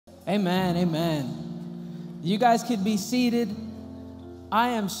Amen, amen. You guys could be seated. I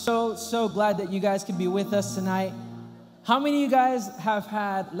am so glad that you guys could be with us tonight. How many of you guys have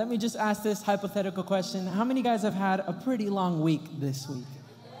had, let me just ask this hypothetical question. How many of you guys have had a pretty long week this week?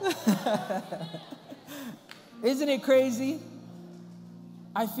 Isn't it crazy?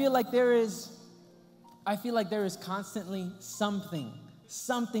 I feel like there is constantly something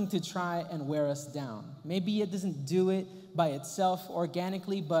to try and wear us down. Maybe it doesn't do it by itself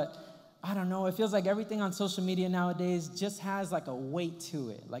organically, but I don't know. It feels like everything on social media nowadays just has like a weight to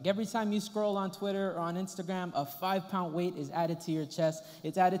it. Like every time you scroll on Twitter or on Instagram, a 5-pound weight is added to your chest.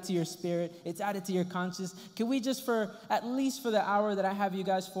 It's added to your spirit. It's added to your conscience. Can we just at least for the hour that I have you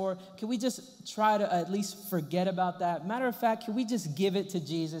guys for, can we just try to at least forget about that? Matter of fact, can we just give it to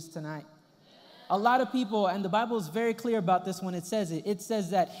Jesus tonight? A lot of people, and the Bible is very clear about this when it says it. It says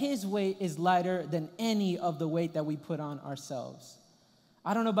that his weight is lighter than any of the weight that we put on ourselves.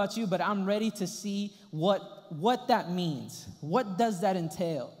 I don't know about you, but I'm ready to see what that means. What does that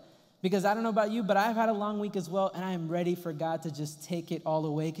entail? Because I don't know about you, but I've had a long week as well, and I am ready for God to just take it all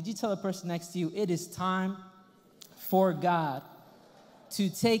away. Could you tell the person next to you, it is time for God to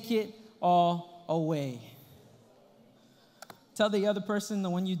take it all away. Tell the other person, the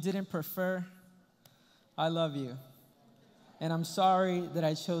one you didn't prefer, I love you. And I'm sorry that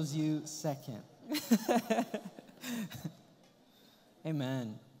I chose you second.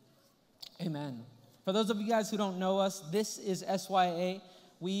 Amen. Amen. For those of you guys who don't know us, this is SYA.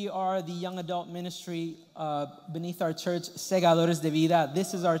 We are the young adult ministry beneath our church, Segadores de Vida.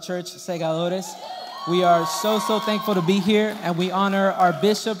 This is our church, Segadores. We are so thankful to be here, and we honor our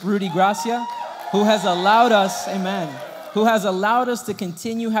Bishop, Rudy Gracia, who has allowed us, amen, who has allowed us to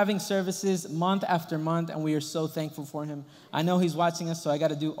continue having services month after month, and we are so thankful for him. I know he's watching us, so I got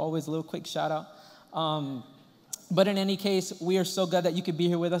to do always a little quick shout out. But in any case, we are so glad that you could be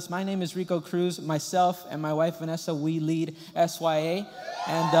here with us. My name is Rico Cruz. Myself and my wife, Vanessa, we lead SYA.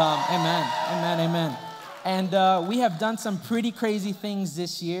 And amen. And we have done some pretty crazy things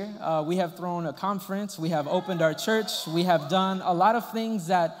this year. We have thrown a conference. We have opened our church. We have done a lot of things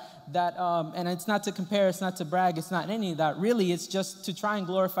that and it's not to compare, it's not to brag, it's not any of that. Really, it's just to try and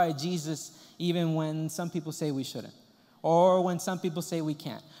glorify Jesus even when some people say we shouldn't. Or when some people say we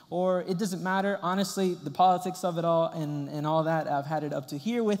can't. Or it doesn't matter. Honestly, the politics of it all and all that, I've had it up to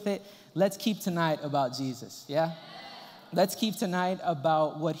here with it. Let's keep tonight about Jesus, yeah? Let's keep tonight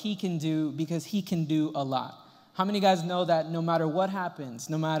about what he can do, because he can do a lot. How many of you guys know that no matter what happens,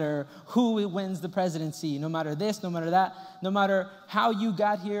 no matter who wins the presidency, no matter this, no matter that, no matter how you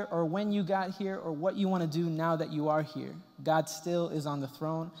got here or when you got here or what you want to do now that you are here, God still is on the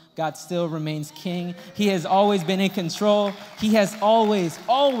throne. God still remains king. He has always been in control. He has always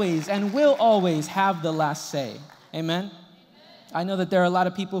and will always have the last say. Amen? I know that there are a lot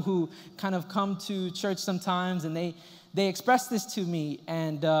of people who kind of come to church sometimes and they express this to me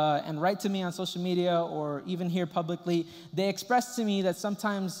and write to me on social media or even here publicly. They express to me that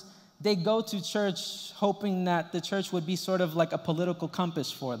sometimes they go to church hoping that the church would be sort of like a political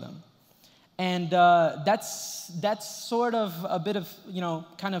compass for them. And that's sort of a bit of,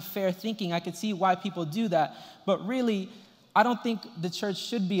 kind of fair thinking. I could see why people do that. But really, I don't think the church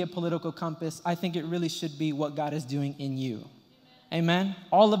should be a political compass. I think it really should be what God is doing in you. Amen.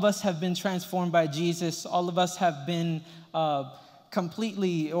 All of us have been transformed by Jesus. All of us have been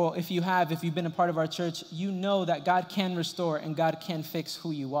completely, or if you've been a part of our church, you know that God can restore and God can fix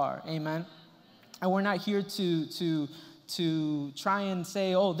who you are. Amen. And we're not here to try and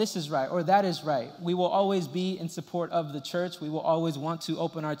say, oh, this is right or that is right. We will always be in support of the church. We will always want to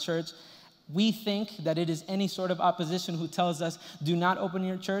open our church. We think that it is any sort of opposition who tells us, do not open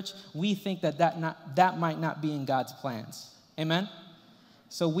your church. We think that might not be in God's plans. Amen?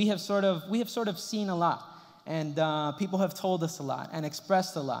 So we have sort of seen a lot, and people have told us a lot and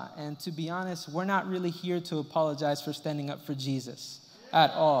expressed a lot. And to be honest, we're not really here to apologize for standing up for Jesus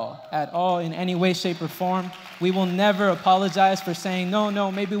at all, in any way, shape, or form. We will never apologize for saying,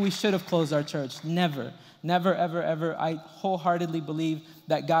 no, maybe we should have closed our church. Never, ever. I wholeheartedly believe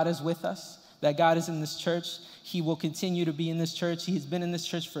that God is with us, that God is in this church. He will continue to be in this church. He's been in this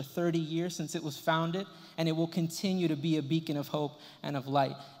church for 30 years since it was founded, and it will continue to be a beacon of hope and of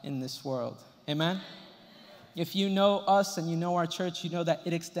light in this world. Amen? If you know us and you know our church, you know that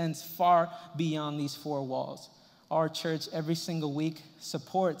it extends far beyond these four walls. Our church every single week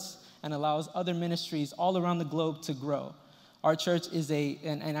supports and allows other ministries all around the globe to grow. Our church is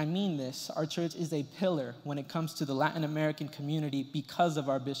and I mean this, our church is a pillar when it comes to the Latin American community because of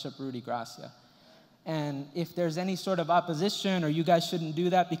our Bishop Rudy Gracia. And if there's any sort of opposition or you guys shouldn't do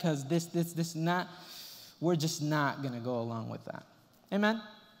that because this and that, we're just not going to go along with that. Amen?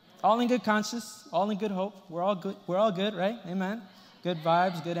 All in good conscience, all in good hope. We're all good. We're all good, right? Amen. Good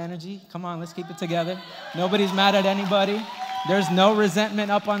vibes, good energy. Come on, let's keep it together. Nobody's mad at anybody. There's no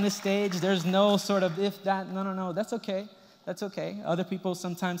resentment up on the stage. There's no sort of if, that. No. That's okay. That's okay. Other people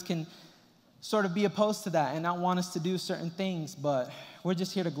sometimes can sort of be opposed to that and not want us to do certain things, but we're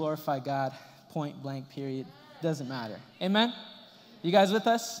just here to glorify God, point blank, period. Doesn't matter. Amen? You guys with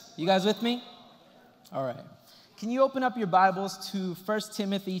us? You guys with me? All right. Can you open up your Bibles to 1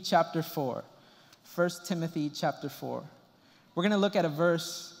 Timothy chapter 4? 1 Timothy chapter 4. We're going to look at a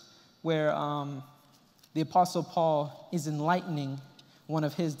verse where the Apostle Paul is enlightening one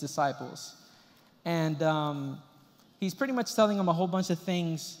of his disciples. And he's pretty much telling him a whole bunch of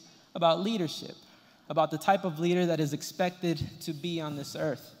things about leadership, about the type of leader that is expected to be on this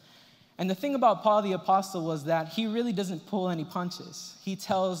earth. And the thing about Paul the Apostle was that he really doesn't pull any punches. He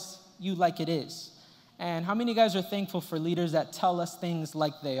tells you like it is. And how many of you guys are thankful for leaders that tell us things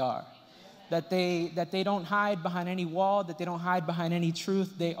like they are? That they don't hide behind any wall, that they don't hide behind any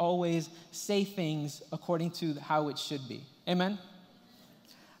truth. They always say things according to how it should be. Amen?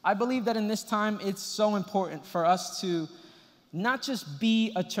 I believe that in this time, it's so important for us to not just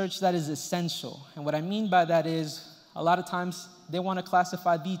be a church that is essential. And what I mean by that is, a lot of times they want to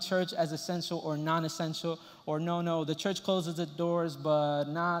classify the church as essential or non-essential, or no, the church closes its doors, but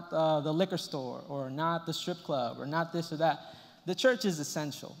not the liquor store, or not the strip club, or not this or that. The church is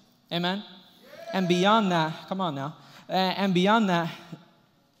essential. Amen? And beyond that, come on now, and beyond that,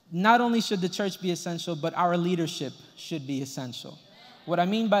 not only should the church be essential, but our leadership should be essential. What I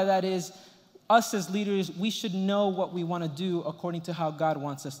mean by that is, us as leaders, we should know what we want to do according to how God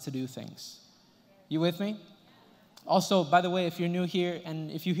wants us to do things. You with me? Also, by the way, if you're new here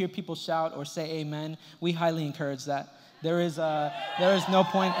and if you hear people shout or say amen, we highly encourage that. There is no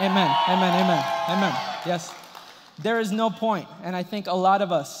point. Amen. Yes. There is no point. And I think a lot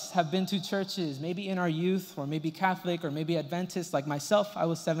of us have been to churches, maybe in our youth or maybe Catholic or maybe Adventist. Like myself, I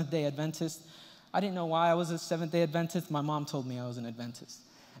was Seventh-day Adventist. I didn't know why I was a Seventh-day Adventist. My mom told me I was an Adventist.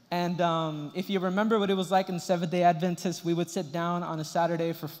 And if you remember what it was like in Seventh-day Adventist, we would sit down on a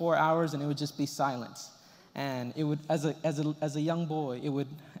Saturday for 4 hours and it would just be silence. And it would, as a young boy, it would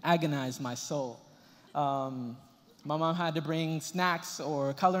agonize my soul. My mom had to bring snacks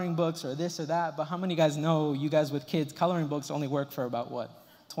or coloring books or this or that. But how many of you guys know, you guys with kids, coloring books only work for about,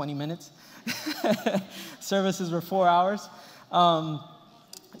 20 minutes? Services were 4 hours.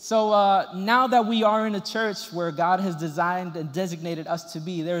 So now that we are in a church where God has designed and designated us to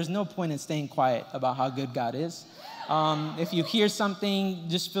be, there is no point in staying quiet about how good God is. If you hear something,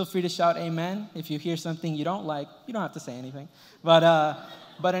 just feel free to shout amen. If you hear something you don't like, you don't have to say anything.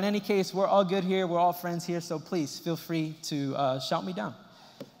 But in any case, we're all good here. We're all friends here. So please feel free to shout me down.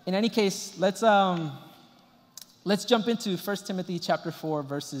 In any case, let's jump into 1 Timothy chapter 4,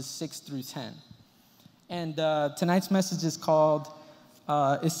 verses 6 through 10. And tonight's message is called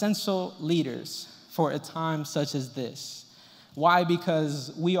Essential Leaders for a Time Such as This. Why?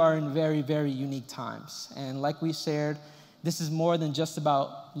 Because we are in very, very unique times. And like we shared, this is more than just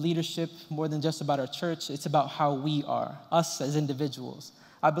about leadership, more than just about our church. It's about how we are, us as individuals.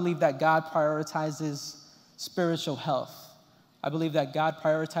 I believe that God prioritizes spiritual health. I believe that God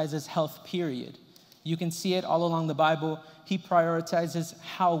prioritizes health, period. You can see it all along the Bible. He prioritizes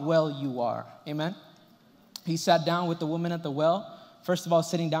how well you are. Amen? He sat down with the woman at the well. First of all,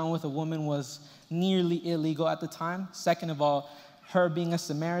 sitting down with a woman was nearly illegal at the time. Second of all, her being a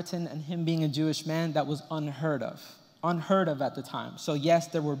Samaritan and him being a Jewish man, that was unheard of at the time. So yes,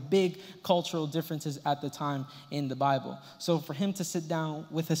 there were big cultural differences at the time in the Bible. So for him to sit down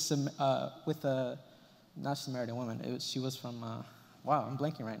with a not Samaritan woman, she was from, wow, I'm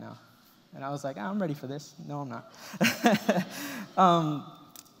blanking right now. And I was like, I'm ready for this. No, I'm not.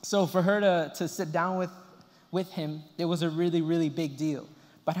 So for her to sit down with him, it was a really, really big deal.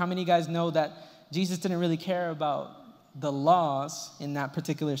 But how many of you guys know that Jesus didn't really care about the laws in that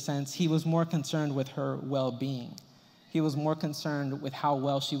particular sense? He was more concerned with her well-being. He was more concerned with how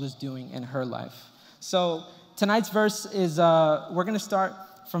well she was doing in her life. So tonight's verse is, we're going to start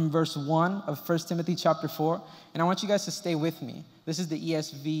from verse 1 of 1 Timothy chapter 4. And I want you guys to stay with me. This is the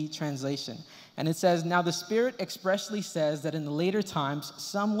ESV translation. And it says, "Now the Spirit expressly says that in the later times,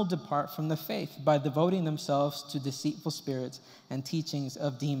 some will depart from the faith by devoting themselves to deceitful spirits and teachings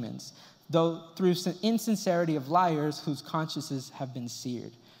of demons, though through insincerity of liars whose consciences have been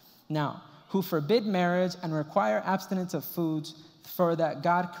seared. Now, who forbid marriage and require abstinence of foods for that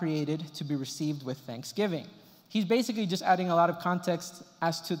God created to be received with thanksgiving." He's basically just adding a lot of context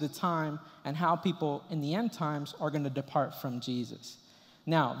as to the time and how people in the end times are going to depart from Jesus.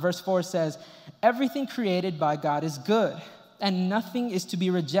 Now, verse 4 says, "Everything created by God is good, And nothing is to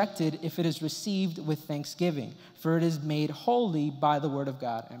be rejected if it is received with thanksgiving, for it is made holy by the word of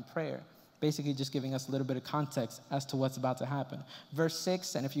God and prayer. Basically just giving us a little bit of context as to what's about to happen. Verse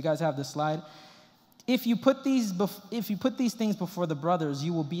 6, and if you guys have the slide, if you put these things before the brothers,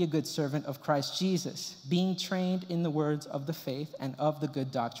 you will be a good servant of Christ Jesus, being trained in the words of the faith and of the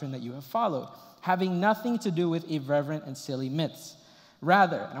good doctrine that you have followed, having nothing to do with irreverent and silly myths.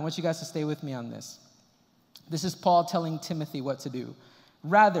 Rather, and I want you guys to stay with me on this. This is Paul telling Timothy what to do.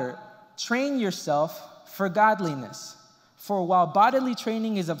 Rather, train yourself for godliness. For while bodily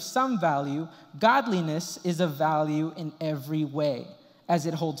training is of some value, godliness is of value in every way, as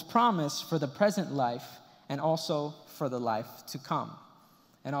it holds promise for the present life and also for the life to come.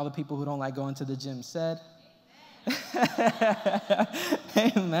 And all the people who don't like going to the gym said,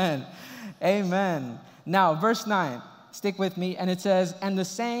 Amen. Amen. Now, verse 9. Stick with me, and it says, and the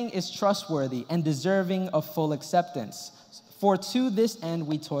saying is trustworthy and deserving of full acceptance. For to this end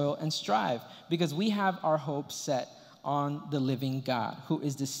we toil and strive, because we have our hope set on the living God, who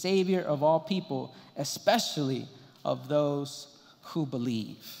is the Savior of all people, especially of those who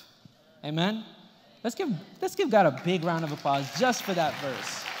believe. Amen? Let's give God a big round of applause just for that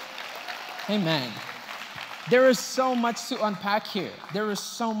verse. Amen. There is so much to unpack here. There is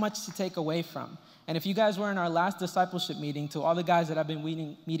so much to take away from. And if you guys were in our last discipleship meeting, to all the guys that I've been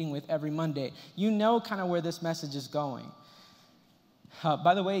meeting with every Monday, you know kind of where this message is going.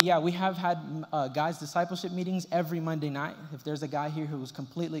 By the way, yeah, we have had guys' discipleship meetings every Monday night. If there's a guy here who was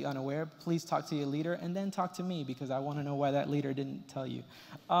completely unaware, please talk to your leader and then talk to me, because I want to know why that leader didn't tell you.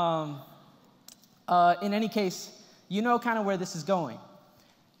 In any case, you know kind of where this is going.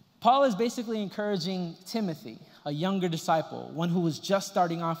 Paul is basically encouraging Timothy, a younger disciple, one who was just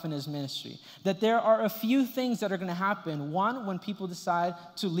starting off in his ministry, that there are a few things that are going to happen. One, when people decide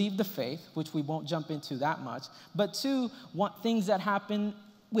to leave the faith, which we won't jump into that much, but two, things that happen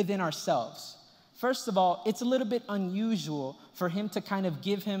within ourselves. First of all, it's a little bit unusual for him to kind of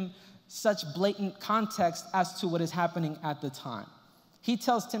give him such blatant context as to what is happening at the time. He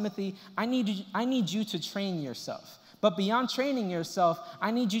tells Timothy, I need you to train yourself. But beyond training yourself, I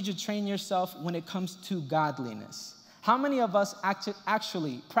need you to train yourself when it comes to godliness. How many of us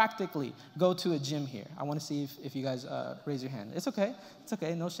actually, practically go to a gym here? I want to see if you guys raise your hand. It's okay. It's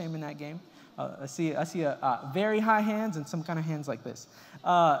okay. No shame in that game. I see a very high hands and some kind of hands like this.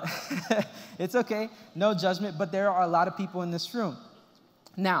 It's okay. No judgment. But there are a lot of people in this room.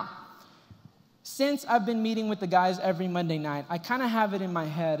 Now, since I've been meeting with the guys every Monday night, I kind of have it in my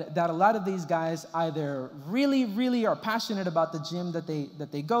head that a lot of these guys either really, really are passionate about the gym that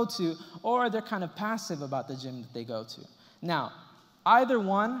they go to, or they're kind of passive about the gym that they go to. Now, either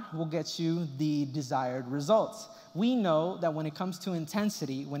one will get you the desired results. We know that when it comes to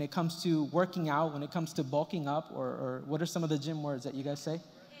intensity, when it comes to working out, when it comes to bulking up, or what are some of the gym words that you guys say?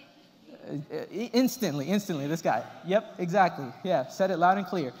 Instantly, this guy. Yep, exactly. Yeah, said it loud and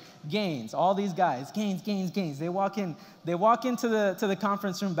clear. Gains, all these guys, gains. They walk into the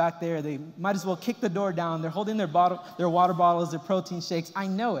conference room back there. They might as well kick the door down. They're holding their water bottles, their protein shakes. I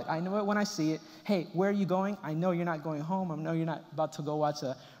know it when I see it. Hey, where are you going? I know you're not going home. I know you're not about to go watch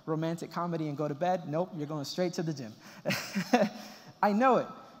a romantic comedy and go to bed. Nope, you're going straight to the gym. I know it.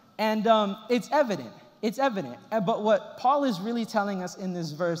 And it's evident. It's evident. But what Paul is really telling us in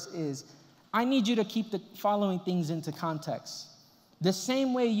this verse is, I need you to keep the following things into context. The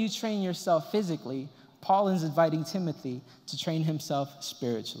same way you train yourself physically, Paul is inviting Timothy to train himself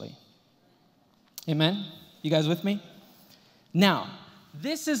spiritually. Amen? You guys with me? Now,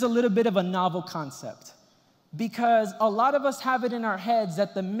 this is a little bit of a novel concept, because a lot of us have it in our heads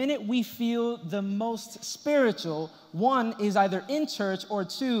that the minute we feel the most spiritual, one, is either in church, or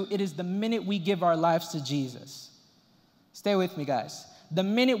two, it is the minute we give our lives to Jesus. Stay with me, guys. The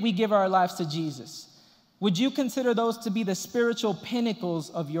minute we give our lives to Jesus. Would you consider those to be the spiritual pinnacles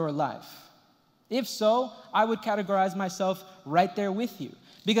of your life? If so, I would categorize myself right there with you.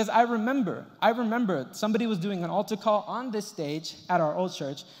 Because I remember somebody was doing an altar call on this stage at our old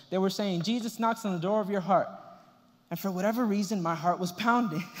church. They were saying, Jesus knocks on the door of your heart. And for whatever reason, my heart was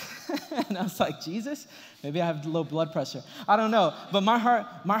pounding. And I was like, Jesus? Maybe I have low blood pressure. I don't know. But my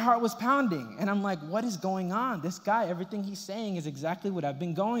heart was pounding. And I'm like, what is going on? This guy, everything he's saying is exactly what I've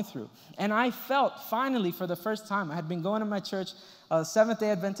been going through. And I felt, finally, for the first time, I had been going to my church, Seventh-day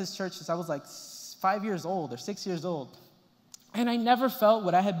Adventist church, since I was like 5 years old or 6 years old. And I never felt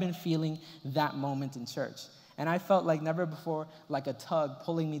what I had been feeling that moment in church. And I felt like never before, like a tug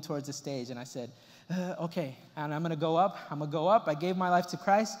pulling me towards the stage. And I said, okay, and I'm going to go up. I gave my life to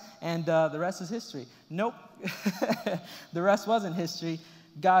Christ, and the rest is history. Nope. The rest wasn't history.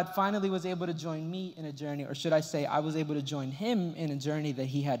 God finally was able to join me in a journey, or should I say, I was able to join him in a journey that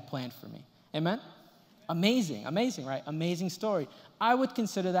he had planned for me. Amen? Amazing, amazing, right? Amazing story. I would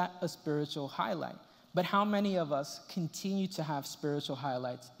consider that a spiritual highlight. But how many of us continue to have spiritual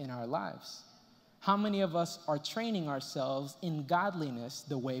highlights in our lives? How many of us are training ourselves in godliness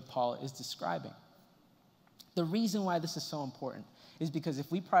the way Paul is describing? The reason why this is so important is because if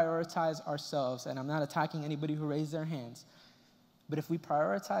we prioritize ourselves, and I'm not attacking anybody who raised their hands, but if we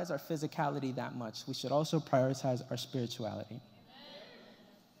prioritize our physicality that much, we should also prioritize our spirituality.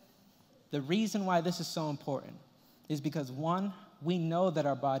 The reason why this is so important is because, one, we know that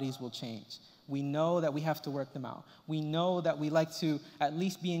our bodies will change. We know that we have to work them out. We know that we like to at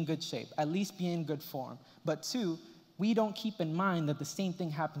least be in good shape, at least be in good form. But two, we don't keep in mind that the same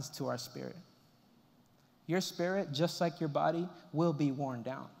thing happens to our spirit. Your spirit, just like your body, will be worn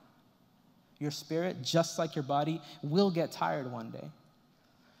down. Your spirit, just like your body, will get tired one day.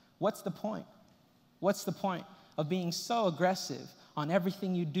 What's the point? What's the point of being so aggressive on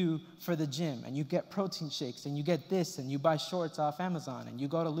everything you do for the gym, and you get protein shakes, and you get this, and you buy shorts off Amazon, and you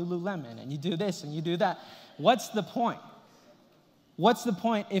go to Lululemon, and you do this, and you do that? What's the point? What's the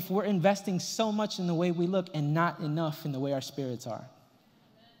point if we're investing so much in the way we look and not enough in the way our spirits are?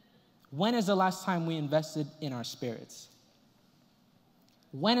 When is the last time we invested in our spirits?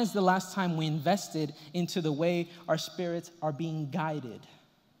 When is the last time we invested into the way our spirits are being guided?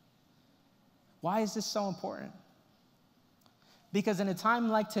 Why is this so important? Because in a time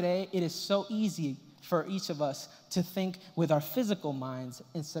like today, it is so easy for each of us to think with our physical minds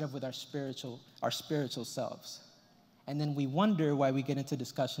instead of with our spiritual selves. And then we wonder why we get into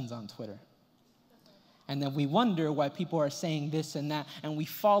discussions on Twitter. And then we wonder why people are saying this and that, and we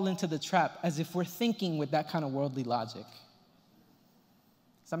fall into the trap as if we're thinking with that kind of worldly logic.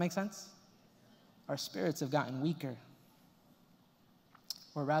 Does that make sense? Our spirits have gotten weaker.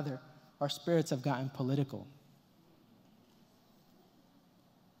 Or rather, our spirits have gotten political.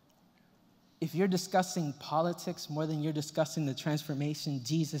 If you're discussing politics more than you're discussing the transformation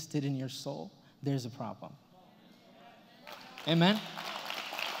Jesus did in your soul, there's a problem. Amen?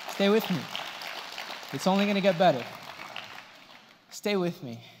 Stay with me. It's only going to get better. Stay with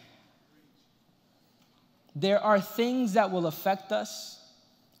me. There are things that will affect us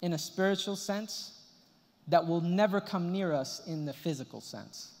in a spiritual sense that will never come near us in the physical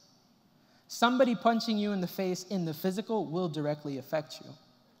sense. Somebody punching you in the face in the physical will directly affect you.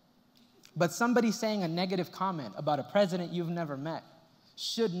 But somebody saying a negative comment about a president you've never met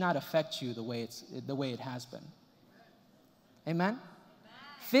should not affect you the way it has been. Amen?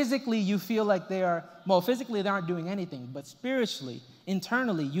 Physically, you feel like physically they aren't doing anything, but spiritually,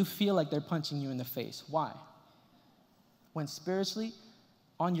 internally, you feel like they're punching you in the face. Why? When spiritually,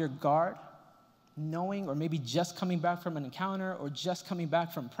 on your guard, knowing, or maybe just coming back from an encounter, or just coming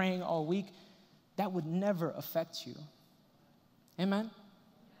back from praying all week, that would never affect you. Amen?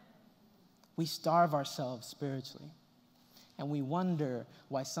 We starve ourselves spiritually. And we wonder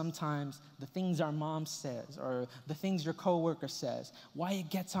why sometimes the things our mom says or the things your coworker says, why it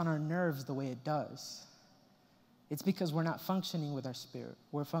gets on our nerves the way it does. It's because we're not functioning with our spirit.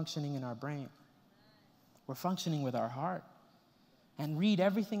 We're functioning in our brain. We're functioning with our heart. And read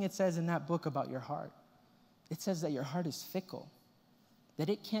everything it says in that book about your heart. It says that your heart is fickle, that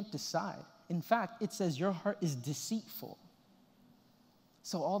it can't decide. In fact, it says your heart is deceitful.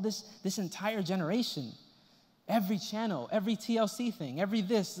 So all this entire generation, every channel, every TLC thing, every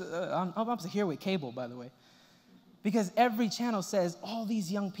this, I'm up to here with cable, by the way, because every channel says all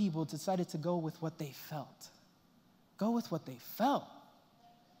these young people decided to go with what they felt. Go with what they felt.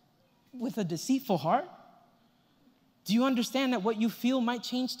 With a deceitful heart? Do you understand that what you feel might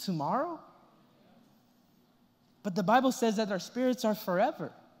change tomorrow? But the Bible says that our spirits are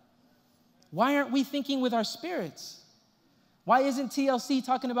forever. Why aren't we thinking with our spirits? Why isn't TLC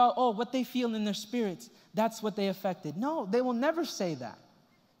talking about, what they feel in their spirits, that's what they affected? No, they will never say that,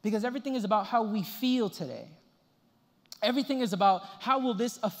 because everything is about how we feel today. Everything is about how will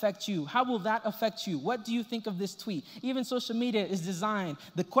this affect you? How will that affect you? What do you think of this tweet? Even social media is designed,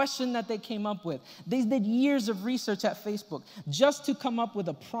 the question that they came up with, they did years of research at Facebook just to come up with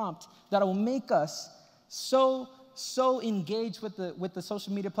a prompt that will make us so engaged with the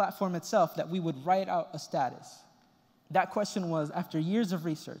social media platform itself that we would write out a status. That question was, after years of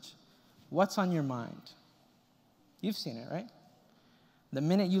research, what's on your mind? You've seen it, right? The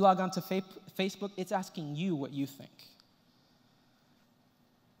minute you log on to Facebook, it's asking you what you think.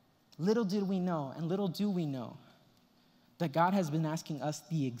 Little did we know, and little do we know, that God has been asking us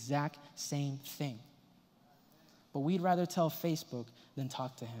the exact same thing. But we'd rather tell Facebook than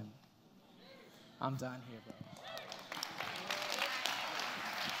talk to him. I'm done here, bro.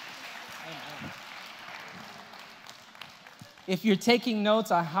 If you're taking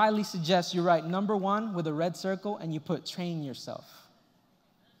notes, I highly suggest you write number 1 with a red circle and you put train yourself.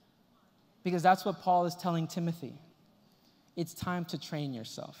 Because that's what Paul is telling Timothy. It's time to train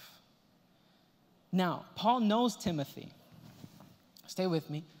yourself. Now, Paul knows Timothy. Stay with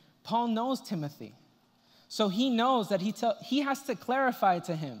me. Paul knows Timothy. So he knows that he has to clarify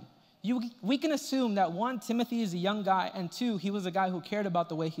to him. We can assume that 1, Timothy is a young guy, and 2, he was a guy who cared about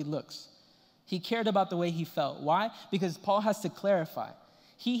the way he looks. He cared about the way he felt. Why? Because Paul has to clarify.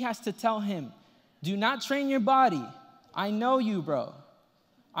 He has to tell him, do not train your body. I know you, bro.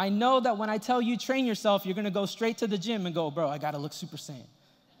 I know that when I tell you train yourself, you're going to go straight to the gym and go, bro, I got to look super sane.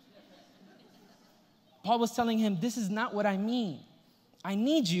 Paul was telling him, this is not what I mean. I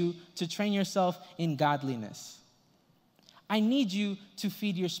need you to train yourself in godliness. I need you to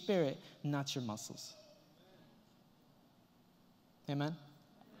feed your spirit, not your muscles. Amen?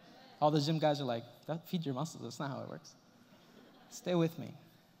 All the gym guys are like, feed your muscles. That's not how it works. Stay with me.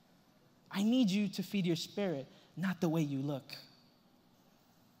 I need you to feed your spirit, not the way you look.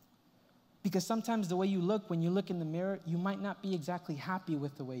 Because sometimes the way you look, when you look in the mirror, you might not be exactly happy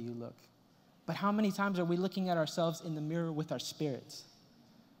with the way you look. But how many times are we looking at ourselves in the mirror with our spirits?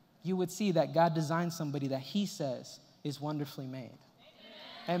 You would see that God designed somebody that he says is wonderfully made.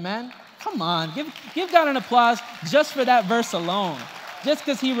 Amen? Come on, give God an applause just for that verse alone. Just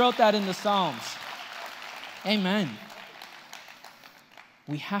because he wrote that in the Psalms. Amen.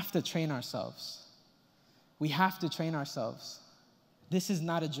 We have to train ourselves. We have to train ourselves. This is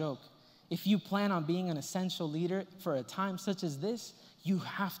not a joke. If you plan on being an essential leader for a time such as this, you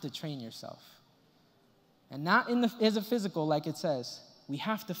have to train yourself. And not as a physical, like it says. We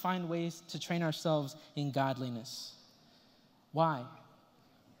have to find ways to train ourselves in godliness. Why?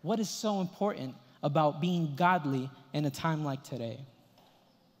 What is so important about being godly in a time like today?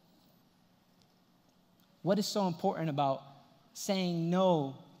 What is so important about saying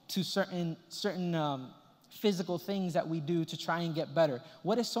no to certain physical things that we do to try and get better?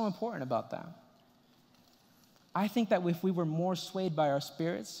 What is so important about that? I think that if we were more swayed by our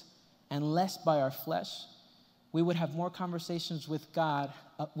spirits and less by our flesh, we would have more conversations with God,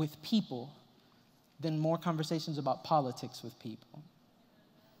 with people, than more conversations about politics with people.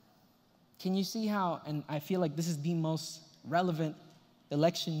 Can you see how, and I feel like this is the most relevant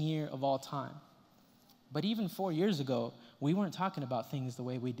election year of all time. But even 4 years ago, we weren't talking about things the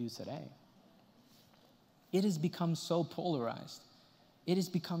way we do today. It has become so polarized. It has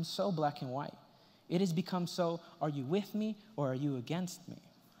become so black and white. It has become so, are you with me or are you against me?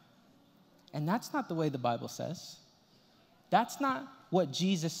 And that's not the way the Bible says. That's not what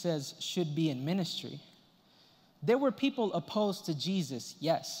Jesus says should be in ministry. There were people opposed to Jesus,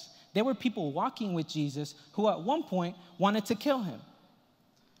 yes. There were people walking with Jesus who at one point wanted to kill him.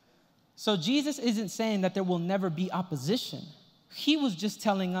 So Jesus isn't saying that there will never be opposition. He was just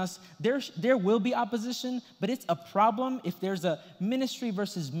telling us there will be opposition, but it's a problem if there's a ministry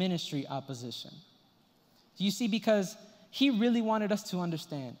versus ministry opposition. You see, because he really wanted us to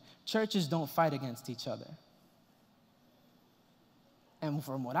understand churches don't fight against each other. And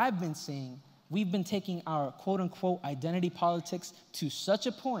from what I've been seeing, we've been taking our quote-unquote identity politics to such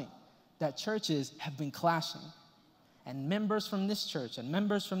a point that churches have been clashing. And members from this church and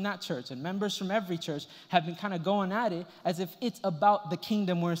members from that church and members from every church have been kind of going at it as if it's about the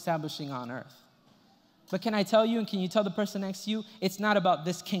kingdom we're establishing on earth. But can I tell you, and can you tell the person next to you, it's not about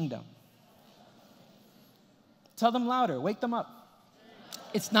this kingdom. Tell them louder, wake them up.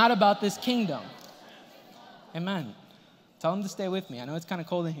 It's not about this kingdom. Amen. Tell them to stay with me. I know it's kind of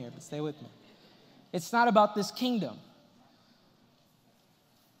cold in here, but stay with me. It's not about this kingdom.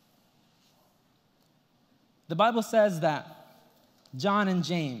 The Bible says that John and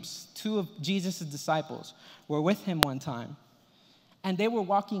James, 2 of Jesus' disciples, were with him one time, and they were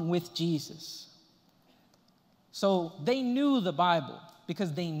walking with Jesus. So they knew the Bible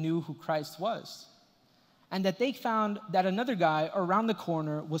because they knew who Christ was, and that they found that another guy around the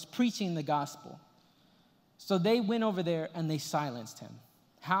corner was preaching the gospel. So they went over there and they silenced him.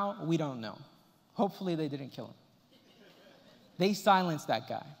 How? We don't know. Hopefully they didn't kill him. They silenced that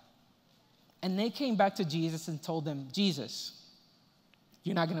guy. And they came back to Jesus and told them, Jesus,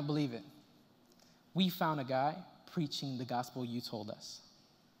 you're not going to believe it. We found a guy preaching the gospel you told us.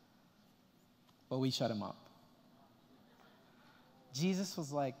 But we shut him up. Jesus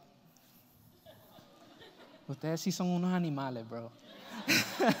was like, ustedes sí son unos animales, bro.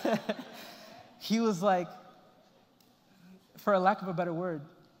 He was like, for a lack of a better word,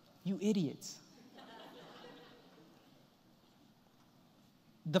 you idiots.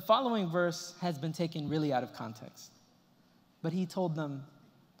 The following verse has been taken really out of context. But he told them,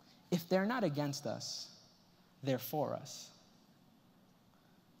 if they're not against us, they're for us.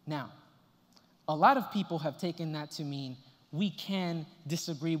 Now, a lot of people have taken that to mean we can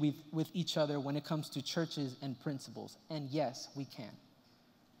disagree with each other when it comes to churches and principles. And yes, we can.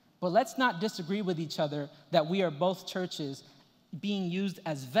 But let's not disagree with each other that we are both churches being used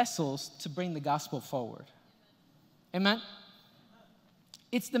as vessels to bring the gospel forward. Amen?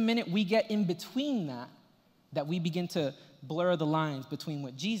 It's the minute we get in between that we begin to blur the lines between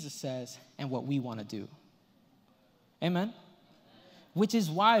what Jesus says and what we want to do. Amen? Which is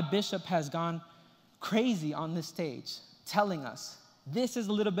why Bishop has gone crazy on this stage, telling us, this is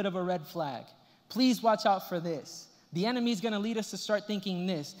a little bit of a red flag. Please watch out for this. The enemy's going to lead us to start thinking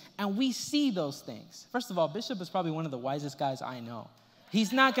this. And we see those things. First of all, Bishop is probably one of the wisest guys I know.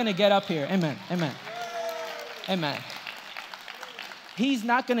 He's not going to get up here. Amen. Amen. Amen. He's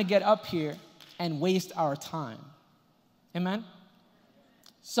not going to get up here and waste our time. Amen?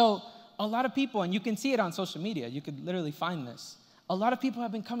 So a lot of people, and you can see it on social media. You could literally find this. A lot of people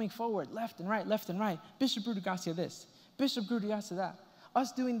have been coming forward, left and right, left and right. Bishop Brudigacia this. Bishop Brudigacia that.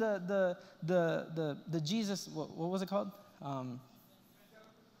 Us doing the Jesus, what was it called? Come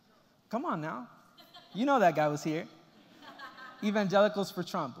on now. You know that guy was here. Evangelicals for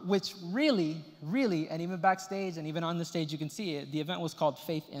Trump, which really, and even backstage and even on the stage, you can see it, the event was called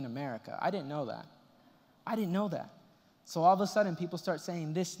Faith in America. I didn't know that. So all of a sudden, people start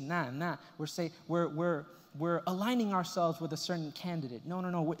saying this, nah. We're aligning ourselves with a certain candidate.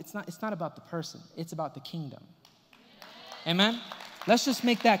 No. It's not about the person. It's about the kingdom. Amen? Let's just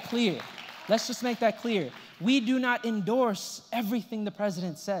make that clear. We do not endorse everything the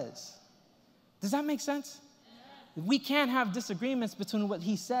president says. Does that make sense? We can't have disagreements between what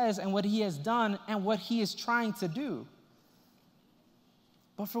he says and what he has done and what he is trying to do.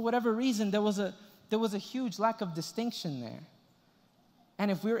 But for whatever reason, there was a huge lack of distinction there. And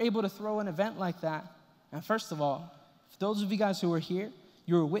if we were able to throw an event like that, and first of all, for those of you guys who were here,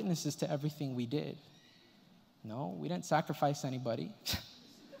 you were witnesses to everything we did. No, we didn't sacrifice anybody.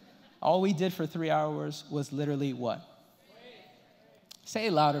 All we did for 3 hours was literally what? Say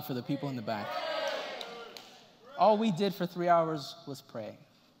it louder for the people in the back. All we did for 3 hours was pray.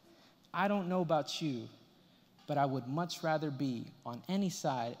 I don't know about you, but I would much rather be on any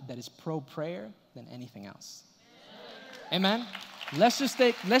side that is pro-prayer than anything else. Amen? Let's just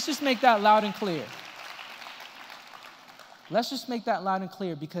make that loud and clear. Let's just make that loud and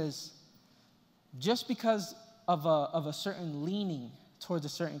clear, because just because of a certain leaning towards a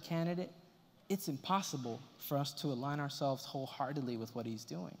certain candidate, it's impossible for us to align ourselves wholeheartedly with what he's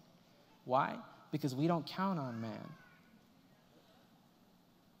doing. Why? Because we don't count on man.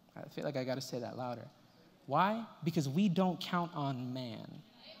 I feel like I got to say that louder. Why? Because we don't count on man.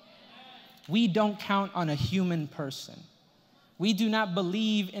 We don't count on a human person. We do not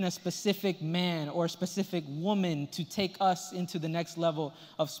believe in a specific man or a specific woman to take us into the next level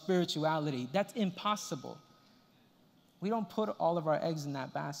of spirituality. That's impossible. We don't put all of our eggs in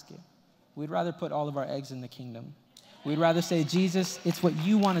that basket. We'd rather put all of our eggs in the kingdom. We'd rather say, Jesus, it's what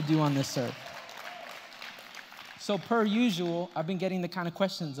you want to do on this earth. So per usual, I've been getting the kind of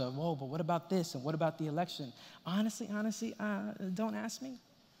questions of, whoa, but what about this? And what about the election? Honestly, don't ask me.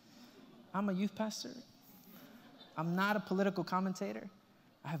 I'm a youth pastor. I'm not a political commentator.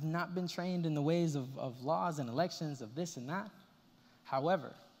 I have not been trained in the ways of laws and elections, of this and that.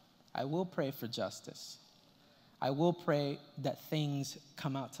 However, I will pray for justice. I will pray that things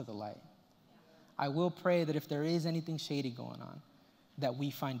come out to the light. I will pray that if there is anything shady going on, that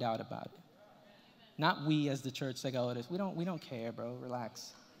we find out about it. Not we as the church, like, oh, we don't care, bro,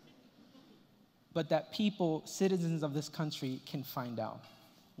 relax. But that people, citizens of this country, can find out.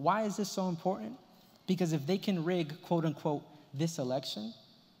 Why is this so important? Because if they can rig, quote unquote, this election,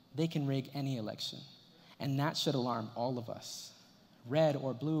 they can rig any election. And that should alarm all of us. Red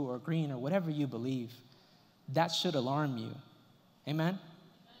or blue or green or whatever you believe, that should alarm you. Amen?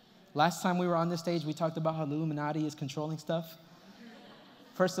 Last time we were on this stage, we talked about how the Illuminati is controlling stuff.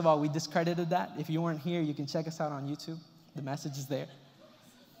 First of all, we discredited that. If you weren't here, you can check us out on YouTube. The message is there.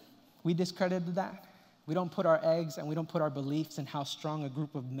 We discredited that. We don't put our eggs and we don't put our beliefs in how strong a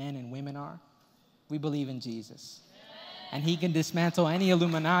group of men and women are. We believe in Jesus. And he can dismantle any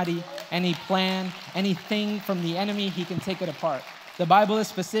Illuminati, any plan, anything from the enemy. He can take it apart. The Bible is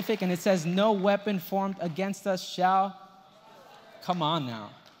specific, and it says, no weapon formed against us shall, come on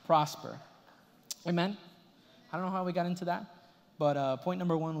now, prosper. Amen? I don't know how we got into that, but point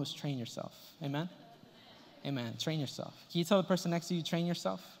number 1 was train yourself. Amen? Amen. Train yourself. Can you tell the person next to you, train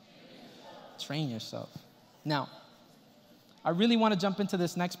yourself? Train yourself. Now, I really want to jump into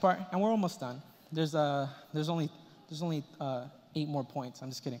this next part, and we're almost done. There's only 8 more points. I'm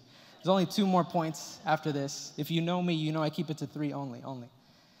just kidding. There's only 2 more points after this. If you know me, you know I keep it to 3 only.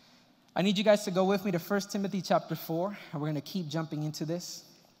 I need you guys to go with me to 1 Timothy chapter 4, and we're going to keep jumping into this.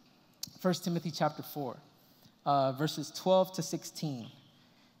 1 Timothy chapter 4, verses 12 to 16.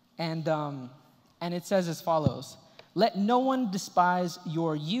 And it says as follows, "Let no one despise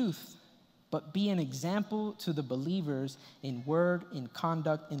your youth, but be an example to the believers in word, in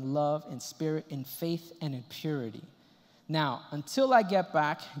conduct, in love, in spirit, in faith, and in purity. Now, until I get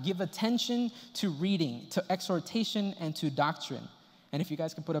back, give attention to reading, to exhortation, and to doctrine." And if you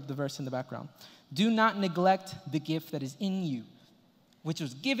guys can put up the verse in the background. "Do not neglect the gift that is in you, which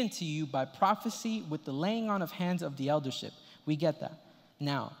was given to you by prophecy with the laying on of hands of the eldership." We get that.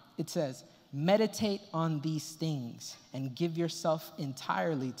 Now, it says, "Meditate on these things and give yourself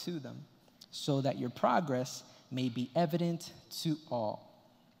entirely to them, so that your progress may be evident to all."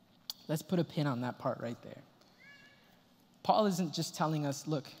 Let's put a pin on that part right there. Paul isn't just telling us,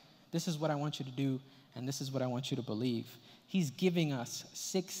 look, this is what I want you to do, and this is what I want you to believe. He's giving us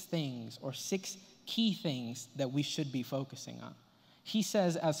 6 things or 6 key things that we should be focusing on. He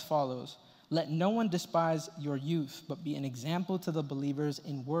says as follows, "Let no one despise your youth, but be an example to the believers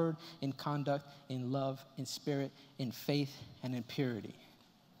in word, in conduct, in love, in spirit, in faith, and in purity."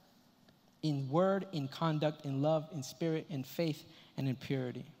 In word, in conduct, in love, in spirit, in faith, and in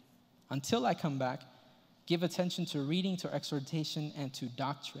purity. Until I come back, give attention to reading, to exhortation, and to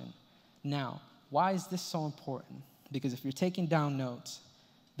doctrine. Now, why is this so important? Because if you're taking down notes,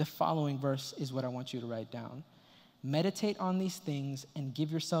 the following verse is what I want you to write down. Meditate on these things and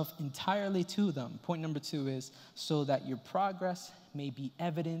give yourself entirely to them. Point number 2 is, so that your progress may be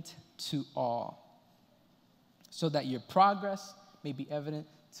evident to all. So that your progress may be evident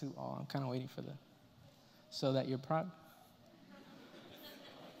to all. I'm kind of waiting for the, so that your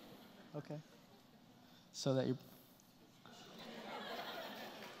okay. So that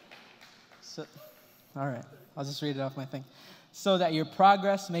all right, I'll just read it off my thing. So that your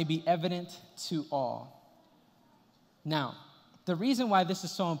progress may be evident to all. Now, the reason why this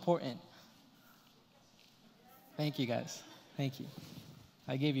is so important, thank you guys, thank you.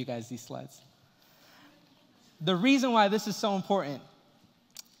 I gave you guys these slides. The reason why this is so important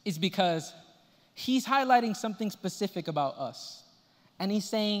is because he's highlighting something specific about us. And he's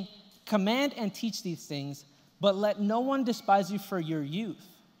saying, command and teach these things, but let no one despise you for your youth.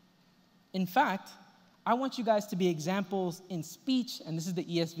 In fact, I want you guys to be examples in speech, and this is the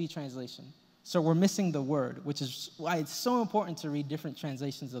ESV translation. So we're missing the word, which is why it's so important to read different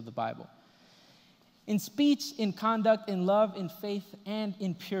translations of the Bible. In speech, in conduct, in love, in faith, and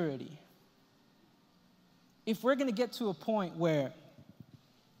in purity. If we're going to get to a point where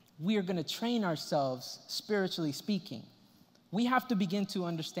we are going to train ourselves, spiritually speaking, we have to begin to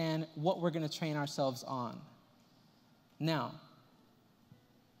understand what we're going to train ourselves on. Now,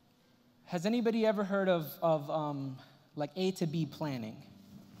 has anybody ever heard of like A to B planning,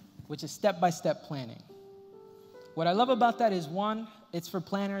 which is step-by-step planning? What I love about that is, one, it's for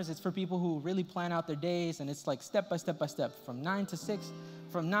planners. It's for people who really plan out their days, and it's like step by step by step. From 9 to 6,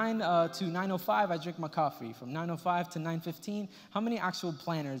 from 9 to 9:05, I drink my coffee. From 9:05 to 9:15, how many actual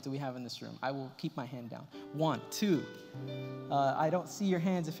planners do we have in this room? I will keep my hand down. 1, 2. I don't see your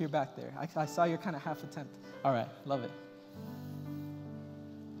hands if you're back there. I saw your kind of half attempt. All right, love it.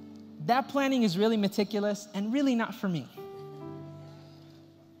 That planning is really meticulous and really not for me.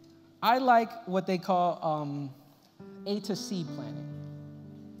 I like what they call A to C planning.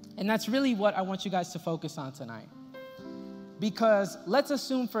 And that's really what I want you guys to focus on tonight. Because let's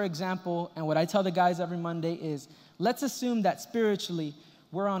assume, for example, and what I tell the guys every Monday is, let's assume that spiritually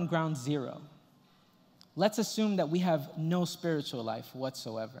we're on ground zero. Let's assume that we have no spiritual life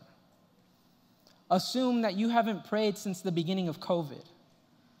whatsoever. Assume that you haven't prayed since the beginning of COVID.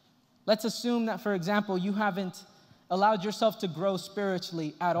 Let's assume that, for example, you haven't allowed yourself to grow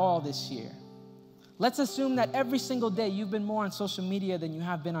spiritually at all this year. Let's assume that every single day you've been more on social media than you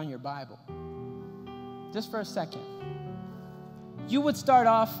have been on your Bible. Just for a second. You would start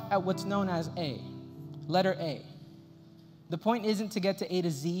off at what's known as A, letter A. The point isn't to get to A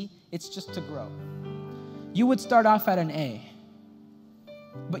to Z, it's just to grow. You would start off at an A,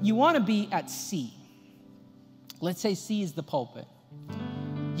 but you want to be at C. Let's say C is the pulpit.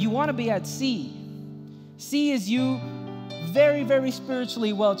 You want to be at C. C is you very, very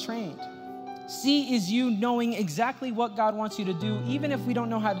spiritually well trained. C is you knowing exactly what God wants you to do, even if we don't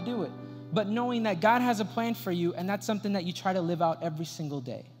know how to do it, but knowing that God has a plan for you, and that's something that you try to live out every single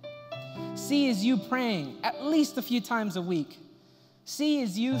day. C is you praying at least a few times a week. C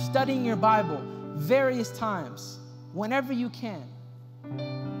is you studying your Bible various times, whenever you can.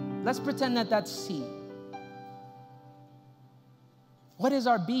 Let's pretend that that's C. What is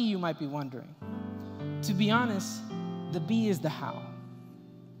our B, you might be wondering? To be honest, the B is the how.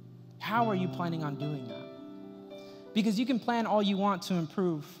 How are you planning on doing that? Because you can plan all you want to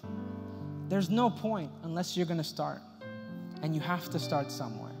improve. There's no point unless you're going to start. And you have to start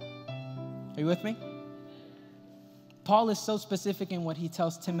somewhere. Are you with me? Paul is so specific in what he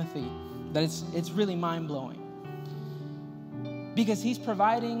tells Timothy that it's really mind-blowing. Because he's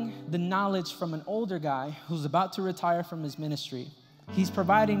providing the knowledge from an older guy who's about to retire from his ministry. He's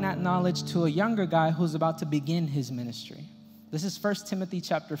providing that knowledge to a younger guy who's about to begin his ministry. This is 1 Timothy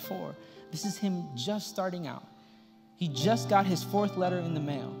chapter 4. This is him just starting out. He just got his 4th letter in the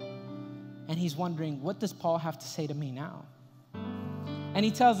mail. And he's wondering, what does Paul have to say to me now? And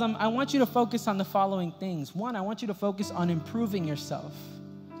he tells them, I want you to focus on the following things. 1, I want you to focus on improving yourself.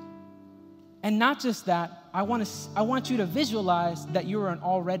 And not just that, I want you to visualize that you're an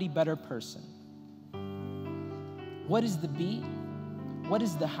already better person. What is the B? What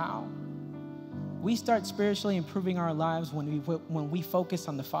is the how? We start spiritually improving our lives when we focus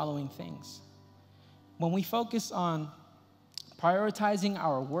on the following things. When we focus on prioritizing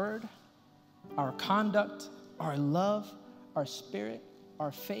our word, our conduct, our love, our spirit,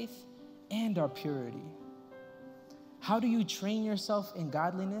 our faith, and our purity. How do you train yourself in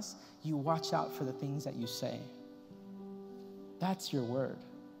godliness? You watch out for the things that you say. That's your word.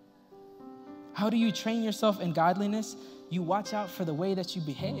 How do you train yourself in godliness? You watch out for the way that you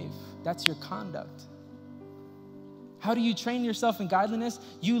behave. That's your conduct. How do you train yourself in godliness?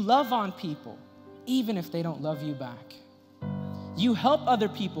 You love on people, even if they don't love you back. You help other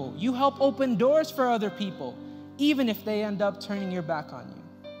people. You help open doors for other people, even if they end up turning your back on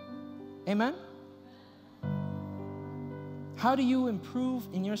you. Amen? How do you improve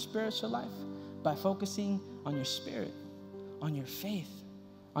in your spiritual life? By focusing on your spirit, on your faith,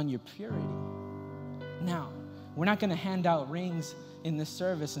 on your purity. Now, we're not going to hand out rings in this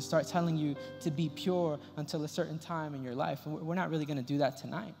service and start telling you to be pure until a certain time in your life. We're not really going to do that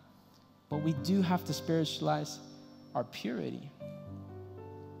tonight. But we do have to spiritualize our purity.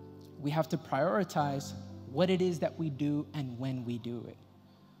 We have to prioritize what it is that we do and when we do it.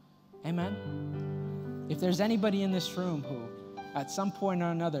 Amen? If there's anybody in this room who, at some point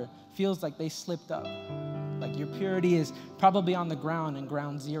or another, feels like they slipped up, like your purity is probably on the ground and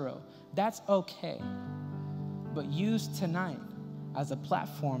ground zero, that's okay. But use tonight as a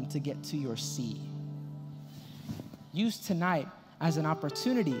platform to get to your C. Use tonight as an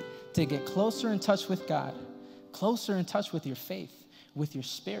opportunity to get closer in touch with God, closer in touch with your faith, with your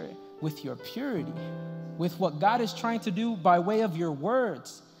spirit, with your purity, with what God is trying to do by way of your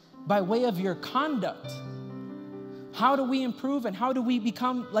words, by way of your conduct. How do we improve and how do we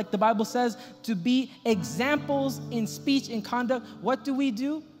become, like the Bible says, to be examples in speech and conduct? What do we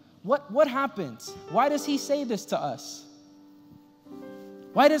do? What happens? Why does he say this to us?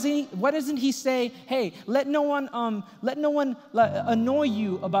 Why doesn't he say, hey, let no one annoy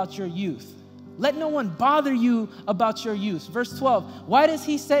you about your youth? Let no one bother you about your youth. Verse 12, why does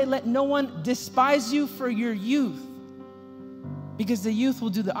he say, let no one despise you for your youth? Because the youth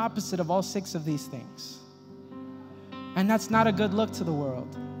will do the opposite of all 6 of these things. And that's not a good look to the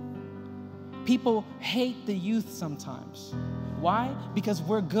world. People hate the youth sometimes. Why? Because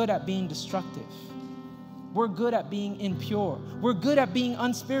we're good at being destructive. We're good at being impure. We're good at being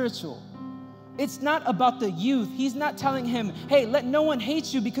unspiritual. It's not about the youth. He's not telling him, hey, let no one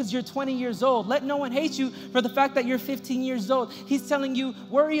hate you because you're 20 years old. Let no one hate you for the fact that you're 15 years old. He's telling you,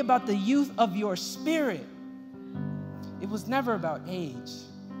 worry about the youth of your spirit. It was never about age.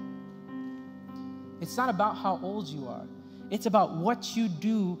 It's not about how old you are. It's about what you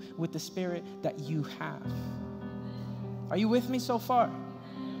do with the spirit that you have. Are you with me so far?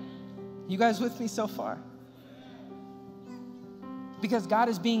 You guys with me so far? Because God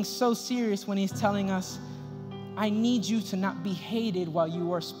is being so serious when he's telling us, I need you to not be hated while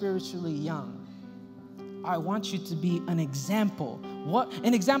you are spiritually young. I want you to be an example. What?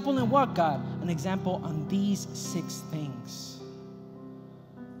 An example in what, God? An example on these 6 things.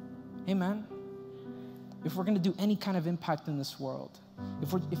 Amen? If we're going to do any kind of impact in this world,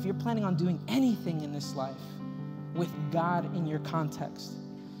 if you're planning on doing anything in this life with God in your context,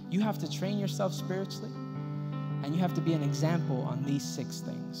 you have to train yourself spiritually. And you have to be an example on these 6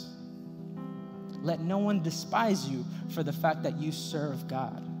 things. Let no one despise you for the fact that you serve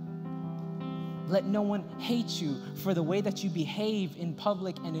God. Let no one hate you for the way that you behave in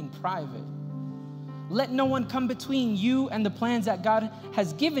public and in private. Let no one come between you and the plans that God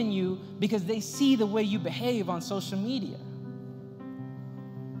has given you because they see the way you behave on social media.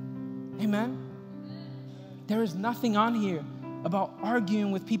 Amen? There is nothing on here about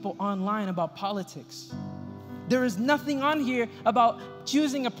arguing with people online about politics. There is nothing on here about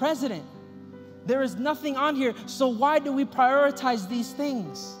choosing a president. There is nothing on here. So why do we prioritize these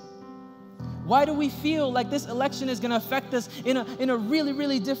things? Why do we feel like this election is going to affect us in a really,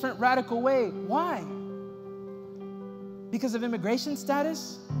 really different, radical way? Why? Because of immigration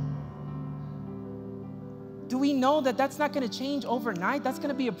status? Do we know that that's not going to change overnight? That's going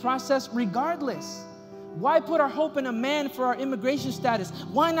to be a process regardless. Why put our hope in a man for our immigration status?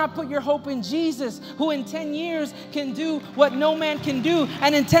 Why not put your hope in Jesus, who in 10 years can do what no man can do,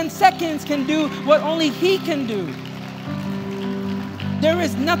 and in 10 seconds can do what only He can do? There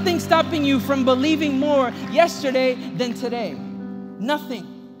is nothing stopping you from believing more yesterday than today. Nothing.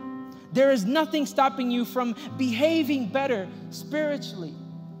 There is nothing stopping you from behaving better spiritually.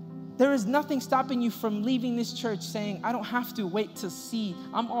 There is nothing stopping you from leaving this church saying, I don't have to wait to C.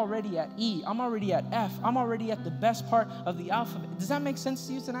 I'm already at E. I'm already at F. I'm already at the best part of the alphabet. Does that make sense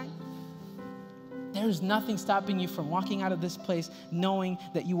to you tonight? There is nothing stopping you from walking out of this place knowing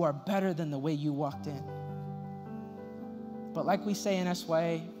that you are better than the way you walked in. But like we say in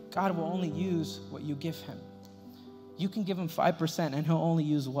SYA, God will only use what you give Him. You can give Him 5% and He'll only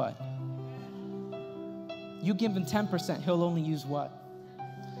use what? You give Him 10%, He'll only use what?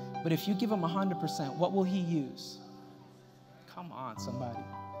 But if you give Him 100%, what will He use? Come on, somebody.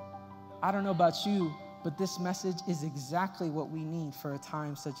 I don't know about you, but this message is exactly what we need for a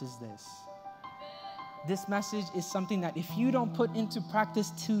time such as this. This message is something that if you don't put into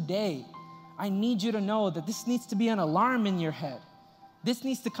practice today, I need you to know that this needs to be an alarm in your head. This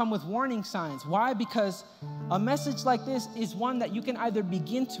needs to come with warning signs. Why? Because a message like this is one that you can either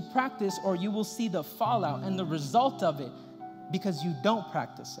begin to practice or you will see the fallout and the result of it because you don't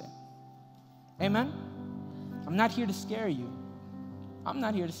practice it. Amen? I'm not here to scare you. I'm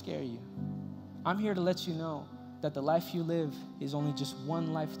not here to scare you. I'm here to let you know that the life you live is only just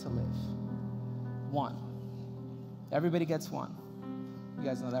one life to live. One. Everybody gets one. You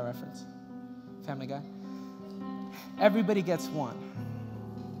guys know that reference? Family Guy? Everybody gets one.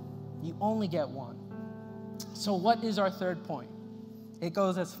 You only get one. So what is our third point? It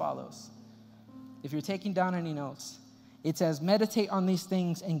goes as follows. If you're taking down any notes, it says, meditate on these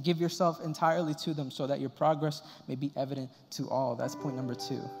things and give yourself entirely to them so that your progress may be evident to all. That's point number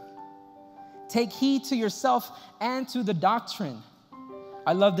 2. Take heed to yourself and to the doctrine.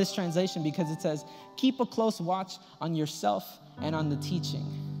 I love this translation because it says, keep a close watch on yourself and on the teaching.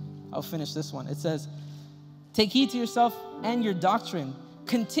 I'll finish this one. It says, take heed to yourself and your doctrine.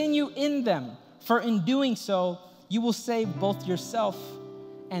 Continue in them, for in doing so, you will save both yourself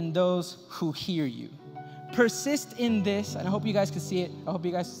and those who hear you. Persist in this, and I hope you guys can see it. I hope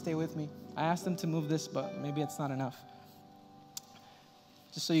you guys stay with me. I asked them to move this, but maybe it's not enough.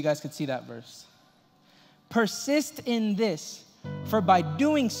 Just so you guys could see that verse. Persist in this, for by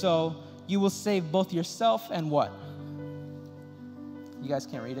doing so, you will save both yourself and what? You guys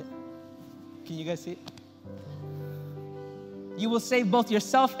can't read it. Can you guys see it? You will save both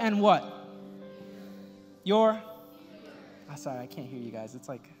yourself and what? Sorry, I can't hear you guys. It's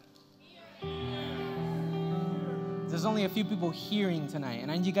like, there's only a few people hearing tonight, and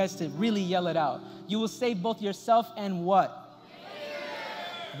I need you guys to really yell it out. You will save both yourself and what?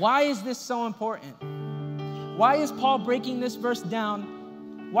 Why is this so important? Why is Paul breaking this verse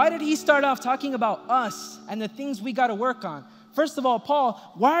down? Why did he start off talking about us and the things we got to work on? First of all,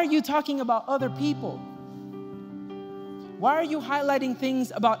 Paul, why are you talking about other people? Why are you highlighting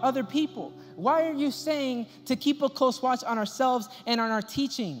things about other people? Why are you saying to keep a close watch on ourselves and on our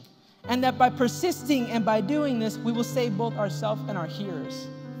teaching? And that by persisting and by doing this, we will save both ourselves and our hearers.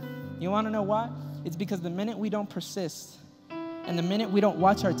 You want to know why? It's because the minute we don't persist and the minute we don't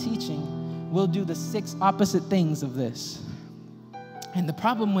watch our teaching, we'll do the 6 opposite things of this. And the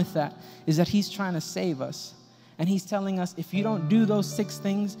problem with that is that he's trying to save us. And he's telling us, if you don't do those 6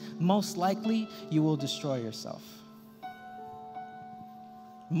 things, most likely you will destroy yourself.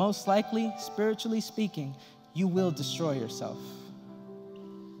 Most likely, spiritually speaking, you will destroy yourself.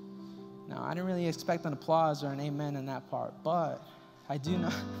 Now, I didn't really expect an applause or an amen in that part, but I do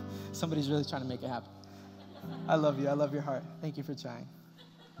know somebody's really trying to make it happen. I love you. I love your heart. Thank you for trying.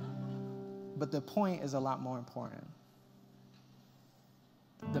 But the point is a lot more important.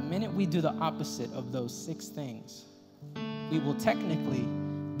 The minute we do the opposite of those 6 things, we will technically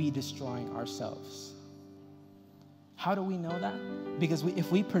be destroying ourselves. How do we know that? Because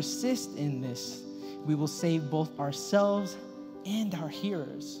if we persist in this, we will save both ourselves and our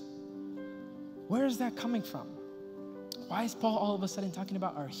hearers. Where is that coming from? Why is Paul all of a sudden talking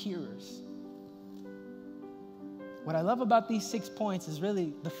about our hearers? What I love about these 6 points is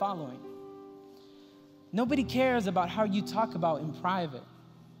really the following. Nobody cares about how you talk about in private.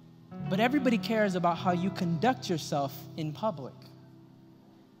 But everybody cares about how you conduct yourself in public.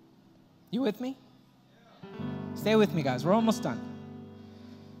 You with me? Stay with me, guys. We're almost done.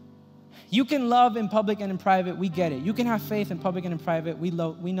 You can love in public and in private. We get it. You can have faith in public and in private. We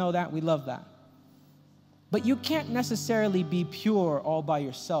know that. We love that. But you can't necessarily be pure all by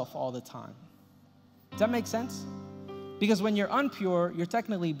yourself all the time. Does that make sense? Because when you're unpure, you're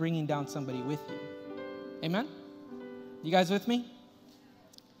technically bringing down somebody with you. Amen? You guys with me?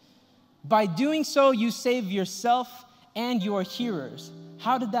 By doing so, you save yourself and your hearers.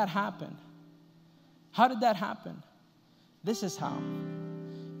 How did that happen? How did that happen? This is how.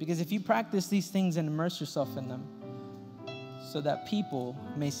 Because if you practice these things and immerse yourself in them, so that people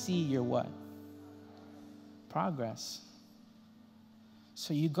may see your what? Progress.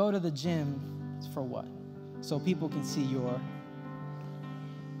 So you go to the gym for what? So people can see your.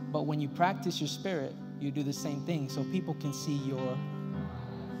 But when you practice your spirit, you do the same thing so people can see your.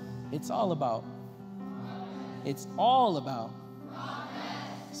 It's all about.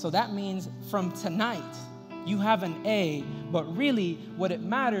 So that means from tonight, you have an A, but really what it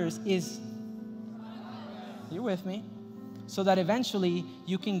matters is, you're with me, so that eventually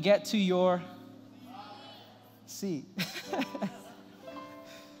you can get to your C.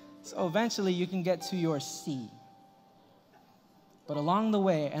 So eventually you can get to your C. But along the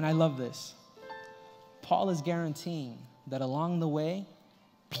way, and I love this, Paul is guaranteeing that along the way,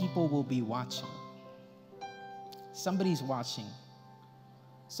 people will be watching. Somebody's watching.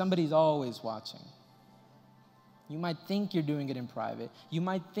 Somebody's always watching. You might think you're doing it in private. You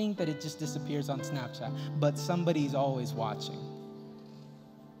might think that it just disappears on Snapchat, but somebody's always watching.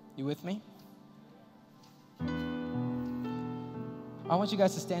 You with me? I want you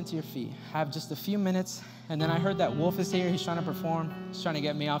guys to stand to your feet. Have just a few minutes, and then I heard that Wolf is here. He's trying to perform. He's trying to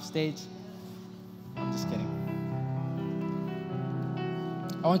get me off stage. I'm just kidding.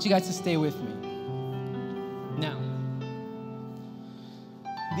 I want you guys to stay with me. Now,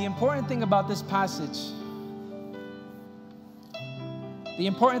 the important thing about this passage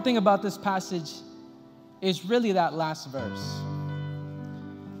is really that last verse.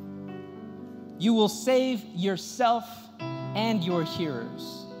 You will save yourself and your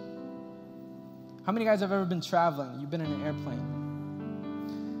hearers. How many guys have ever been traveling? You've been in an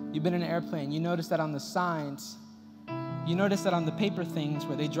airplane. You notice that on the signs, you notice that on the paper things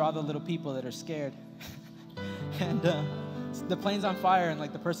where they draw the little people that are scared. And the plane's on fire and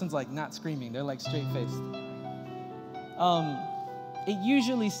like the person's like not screaming. They're like straight-faced. It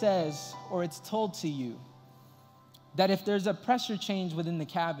usually says, or it's told to you, that if there's a pressure change within the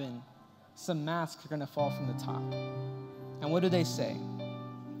cabin, some masks are going to fall from the top. And what do they say?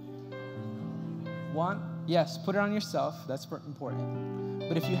 One, yes, put it on yourself. That's important.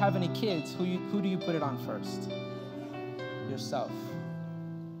 But if you have any kids, who do you put it on first? Yourself.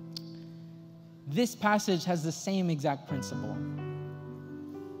 This passage has the same exact principle.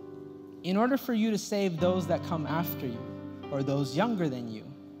 In order for you to save those that come after you, or those younger than you,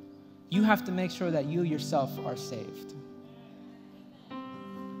 you have to make sure that you yourself are saved.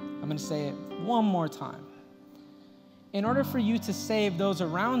 I'm going to say it one more time. In order for you to save those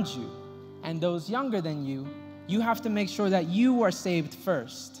around you and those younger than you, you have to make sure that you are saved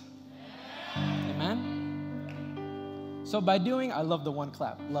first. Amen? So by doing, I love the one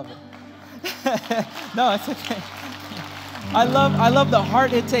clap, love it. No, it's okay. I love the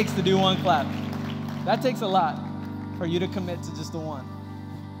heart it takes to do one clap. That takes a lot for you to commit to just the one.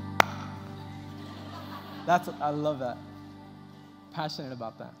 I love that. Passionate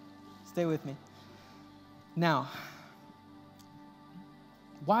about that. Stay with me. Now,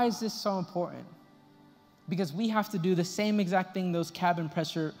 why is this so important? Because we have to do the same exact thing those cabin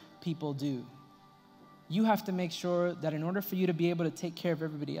pressure people do. You have to make sure that in order for you to be able to take care of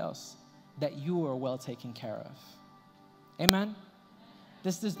everybody else, that you are well taken care of. Amen?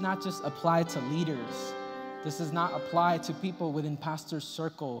 This does not just apply to leaders. This does not apply to people within pastor's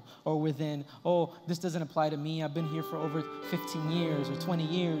circle or within, oh, this doesn't apply to me. I've been here for over 15 years or 20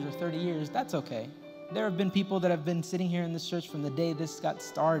 years or 30 years. That's okay. There have been people that have been sitting here in this church from the day this got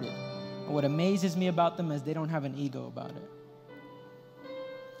started. And what amazes me about them is they don't have an ego about it.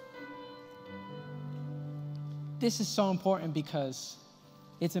 This is so important because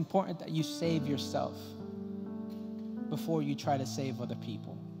it's important that you save yourself before you try to save other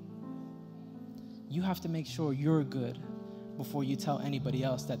people. You have to make sure you're good before you tell anybody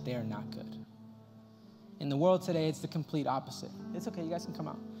else that they're not good. In the world today, it's the complete opposite. It's okay, you guys can come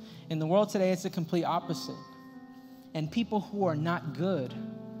out. In the world today, it's the complete opposite. And people who are not good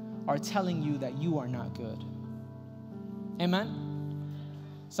are telling you that you are not good. Amen?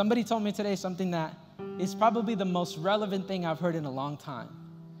 Somebody told me today something that is probably the most relevant thing I've heard in a long time.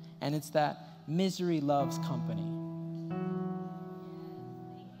 and it's that misery loves company.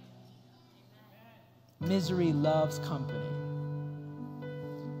 Misery loves company.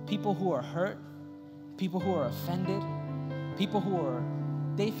 People who are hurt, people who are offended, people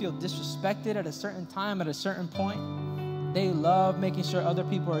they feel disrespected at a certain time, at a certain point, they love making sure other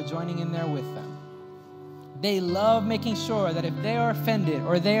people are joining in there with them. They love making sure that if they are offended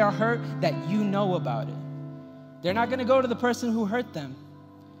or they are hurt, that you know about it. They're not going to go to the person who hurt them.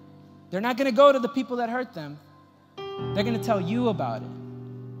 They're not going to go to the people that hurt them. They're going to tell you about it.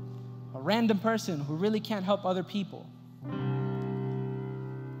 A random person who really can't help other people.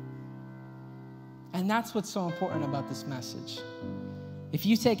 And that's what's so important about this message. If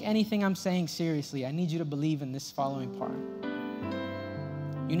you take anything I'm saying seriously, I need you to believe in this following part.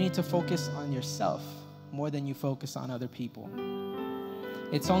 You need to focus on yourself more than you focus on other people.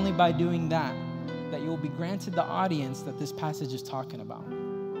 It's only by doing that that you will be granted the audience that this passage is talking about.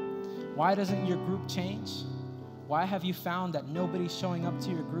 Why doesn't your group change? Why have you found that nobody's showing up to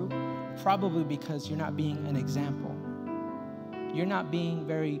your group? Probably because you're not being an example. You're not being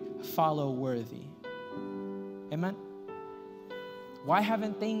very follow-worthy. Amen? Why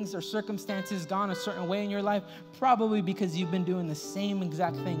haven't things or circumstances gone a certain way in your life? Probably because you've been doing the same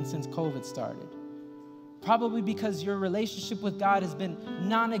exact thing since COVID started. Probably because your relationship with God has been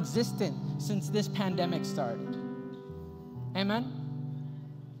non-existent since this pandemic started. Amen?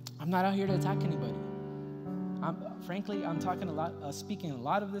 I'm not out here to attack anybody. Frankly, I'm speaking a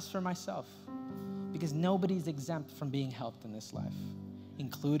lot of this for myself, because nobody's exempt from being helped in this life,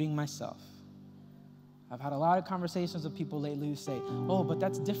 including myself. I've had a lot of conversations with people lately who say, oh, but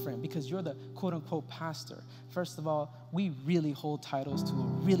that's different because you're the quote-unquote pastor. First of all, we really hold titles to a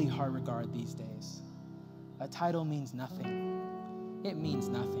really hard regard these days. A title means nothing. It means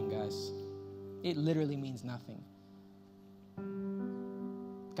nothing, guys. It literally means nothing.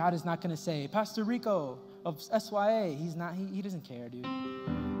 God is not going to say, Pastor Rico of SYA. He doesn't care, dude.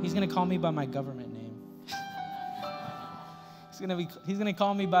 He's going to call me by my government name. He's gonna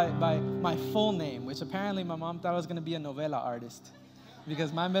call me by my full name, which apparently my mom thought I was gonna be a novela artist,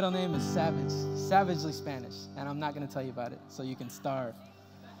 because my middle name is Savage, savagely Spanish, and I'm not gonna tell you about it, so you can starve.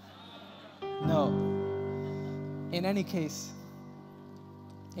 No. In any case,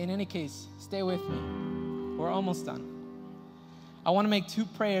 stay with me. We're almost done. I want to make 2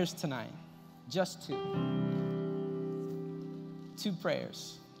 prayers tonight, just 2. 2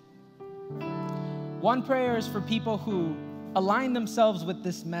 prayers. One prayer is for people who align themselves with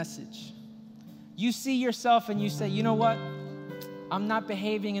this message. You see yourself and you say, you know what? I'm not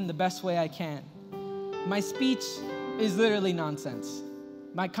behaving in the best way I can. My speech is literally nonsense.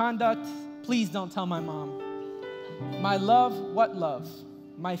 My conduct, please don't tell my mom. My love, what love?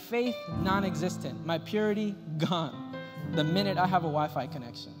 My faith, non-existent. My purity, gone. The minute I have a Wi-Fi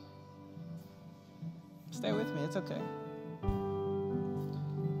connection. Stay with me, it's okay.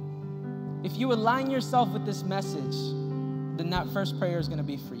 If you align yourself with this message, then that first prayer is going to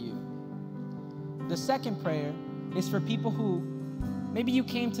be for you. The second prayer is for people who, maybe you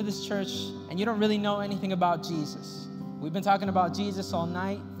came to this church and you don't really know anything about Jesus. We've been talking about Jesus all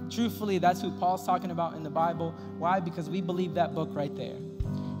night. Truthfully, that's who Paul's talking about in the Bible. Why? Because we believe that book right there.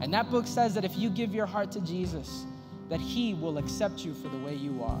 And that book says that if you give your heart to Jesus, that he will accept you for the way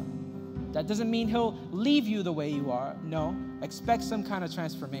you are. That doesn't mean he'll leave you the way you are. No, expect some kind of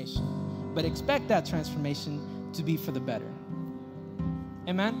transformation. But expect that transformation to be for the better.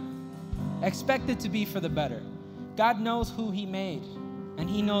 Amen? Expect it to be for the better. God knows who he made, and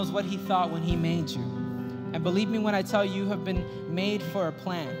he knows what he thought when he made you. And believe me when I tell you, you have been made for a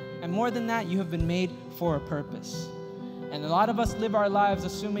plan. And more than that, you have been made for a purpose. And a lot of us live our lives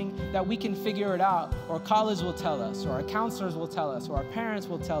assuming that we can figure it out, or college will tell us, or our counselors will tell us, or our parents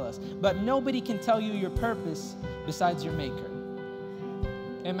will tell us. But nobody can tell you your purpose besides your maker.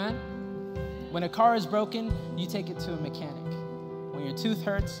 Amen? When a car is broken, you take it to a mechanic. When your tooth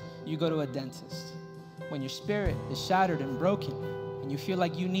hurts, you go to a dentist. When your spirit is shattered and broken, and you feel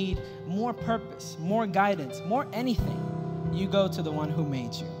like you need more purpose, more guidance, more anything, you go to the one who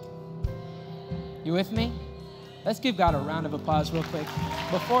made you. You with me? Let's give God a round of applause real quick.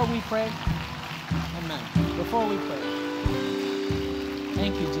 Before we pray, amen. Before we pray,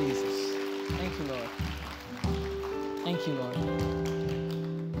 thank you, Jesus. Thank you, Lord. Thank you, Lord.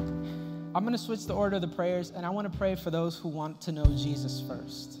 I'm going to switch the order of the prayers, and I want to pray for those who want to know Jesus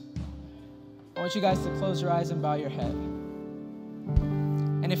first. I want you guys to close your eyes and bow your head.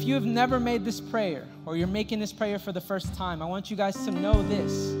 And if you have never made this prayer, or you're making this prayer for the first time, I want you guys to know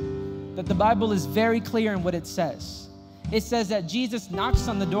this, that the Bible is very clear in what it says. It says that Jesus knocks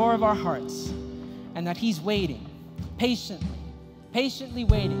on the door of our hearts, and that he's waiting patiently patiently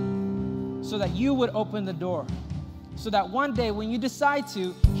waiting so that you would open the door. So that one day when you decide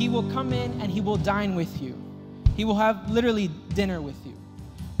to, he will come in and he will dine with you. He will have literally dinner with you.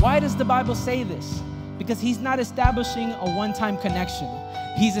 Why does the Bible say this? Because he's not establishing a one-time connection.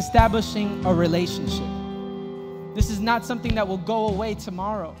 He's establishing a relationship. This is not something that will go away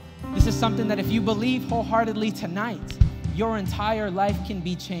tomorrow. This is something that if you believe wholeheartedly tonight, your entire life can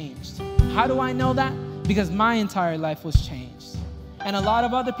be changed. How do I know that? Because my entire life was changed. And a lot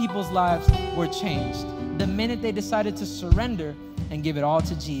of other people's lives were changed the minute they decided to surrender and give it all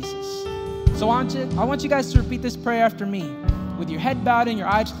to Jesus. So I want you guys to repeat this prayer after me. With your head bowed and your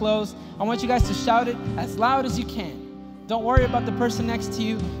eyes closed, I want you guys to shout it as loud as you can. Don't worry about the person next to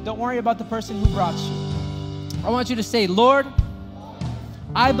you. Don't worry about the person who brought you. I want you to say, Lord,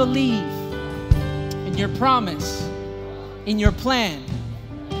 I believe in your promise, in your plan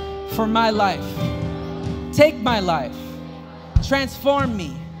for my life. Take my life, transform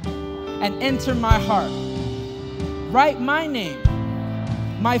me, and enter my heart. Write my name,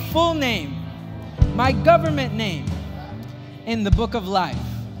 my full name, my government name in the book of life,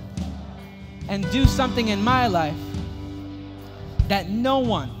 and do something in my life that no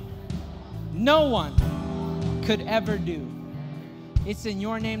one could ever do. It's in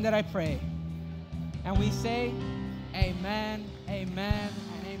your name that I pray. And we say, amen, amen,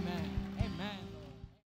 and amen.